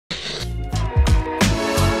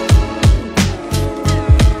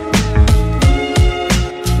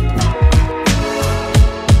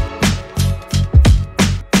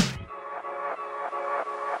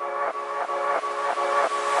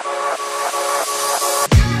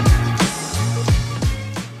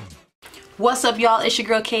What's up, y'all? It's your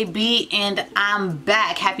girl KB and I'm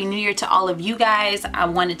back. Happy New Year to all of you guys. I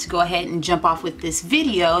wanted to go ahead and jump off with this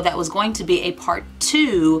video that was going to be a part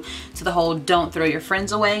 2 to the whole don't throw your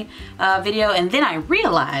friends away video, and then I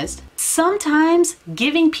realized sometimes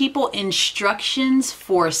giving people instructions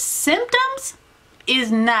for symptoms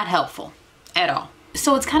is not helpful at all.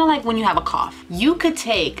 So it's kind of like when you have a cough. You could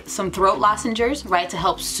take some throat lozenges, right, to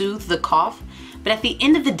help soothe the cough, but at the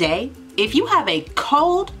end of the day, if you have a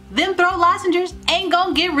cold, them throat lozenges ain't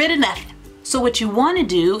gonna get rid of nothing. So what you want to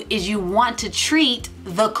do is you want to treat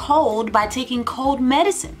the cold by taking cold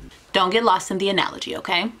medicine. Don't get lost in the analogy,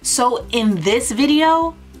 okay? So in this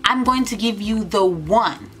video, I'm going to give you the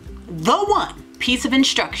one piece of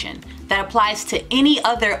instruction that applies to any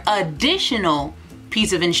other additional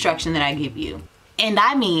piece of instruction that I give you. And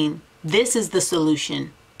I mean, this is the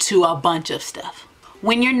solution to a bunch of stuff.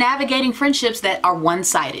 When you're navigating friendships that are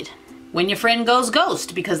one-sided, when your friend goes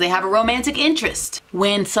ghost because they have a romantic interest,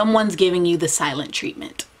 when someone's giving you the silent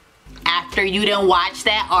treatment, after you done watch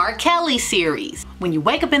that R. Kelly series, when you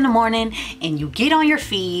wake up in the morning and you get on your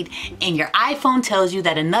feed and your iPhone tells you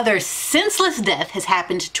that another senseless death has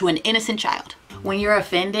happened to an innocent child, when you're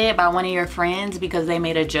offended by one of your friends because they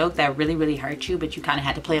made a joke that really hurt you, but you kind of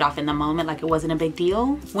had to play it off in the moment like it wasn't a big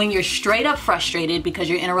deal, when you're straight up frustrated because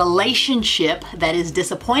you're in a relationship that is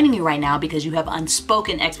disappointing you right now because you have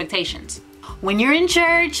unspoken expectations, when you're in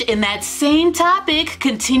church and that same topic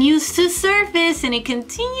continues to surface and it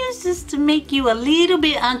continues just to make you a little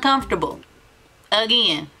bit uncomfortable,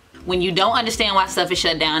 again, when you don't understand why stuff is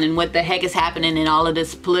shut down and what the heck is happening in all of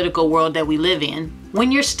this political world that we live in,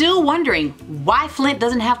 when you're still wondering why Flint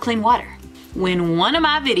doesn't have clean water, when one of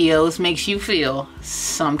my videos makes you feel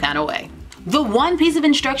some kind of way. The one piece of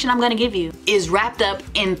instruction I'm gonna give you is wrapped up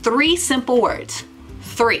in 3 simple words.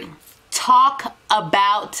 3. Talk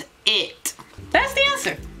about it. That's the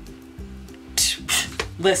answer.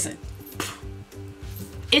 Listen.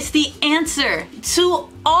 It's the answer to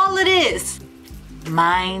all it is.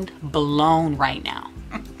 Mind blown right now.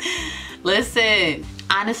 Listen,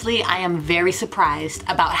 honestly, I am very surprised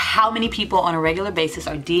about how many people on a regular basis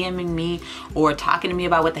are DMing me or talking to me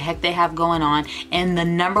about what the heck they have going on, and the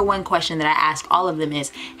 #1 question that I ask all of them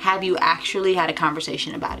is, have you actually had a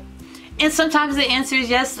conversation about it? And sometimes the answer is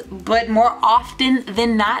yes, but more often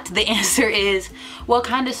than not, the answer is, well,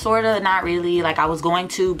 kind of, sort of, not really, like I was going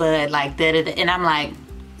to, but like da-da-da. And I'm like,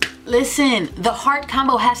 listen, the heart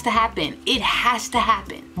combo has to happen. It has to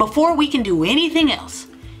happen. Before we can do anything else,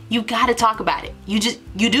 you gotta talk about it. You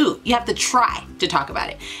do. You have to try to talk about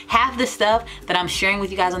it. Half the stuff that I'm sharing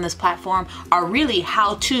with you guys on this platform are really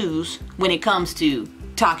how-tos when it comes to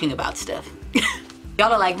talking about stuff.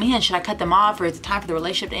 Y'all are like, man, should I cut them off or is it time for the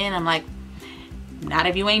relationship to end? I'm like, not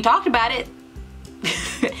if you ain't talked about it.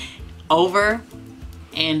 Over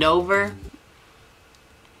and over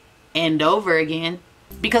and over again.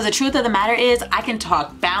 Because the truth of the matter is, I can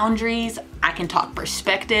talk boundaries, I can talk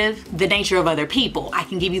perspective, the nature of other people. I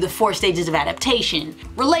can give you the 4 stages of adaptation,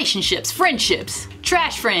 relationships, friendships,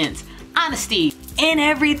 trash friends, honesty, and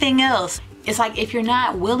everything else. It's like, if you're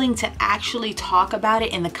not willing to actually talk about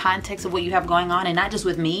it in the context of what you have going on, and not just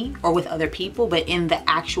with me or with other people, but in the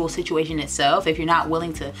actual situation itself, if you're not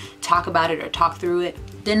willing to talk about it or talk through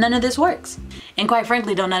it, then none of this works. And quite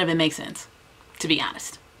frankly, none of it makes sense, to be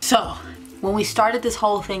honest. So, when we started this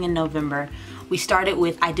whole thing in November, we started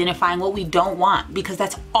with identifying what we don't want, because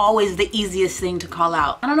that's always the easiest thing to call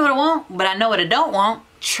out. I don't know what I want, but I know what I don't want.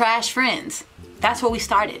 Trash friends. That's where we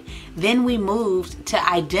started. Then we moved to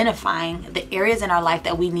identifying the areas in our life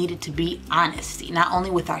that we needed to be honest, not only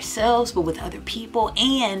with ourselves, but with other people,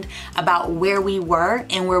 and about where we were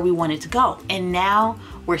and where we wanted to go. And now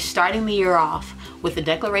we're starting the year off with a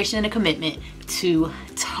declaration and a commitment to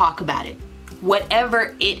talk about it.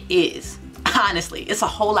 Whatever it is. Honestly, it's a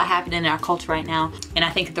whole lot happening in our culture right now, and I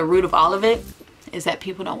think at the root of all of it is that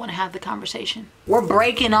people don't want to have the conversation. We're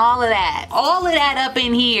breaking all of that up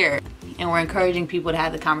in here, and we're encouraging people to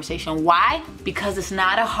have the conversation. Why? Because it's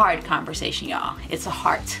not a hard conversation, y'all. It's a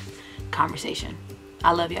heart conversation.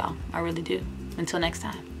 I love y'all. I really do. Until next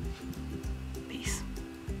time.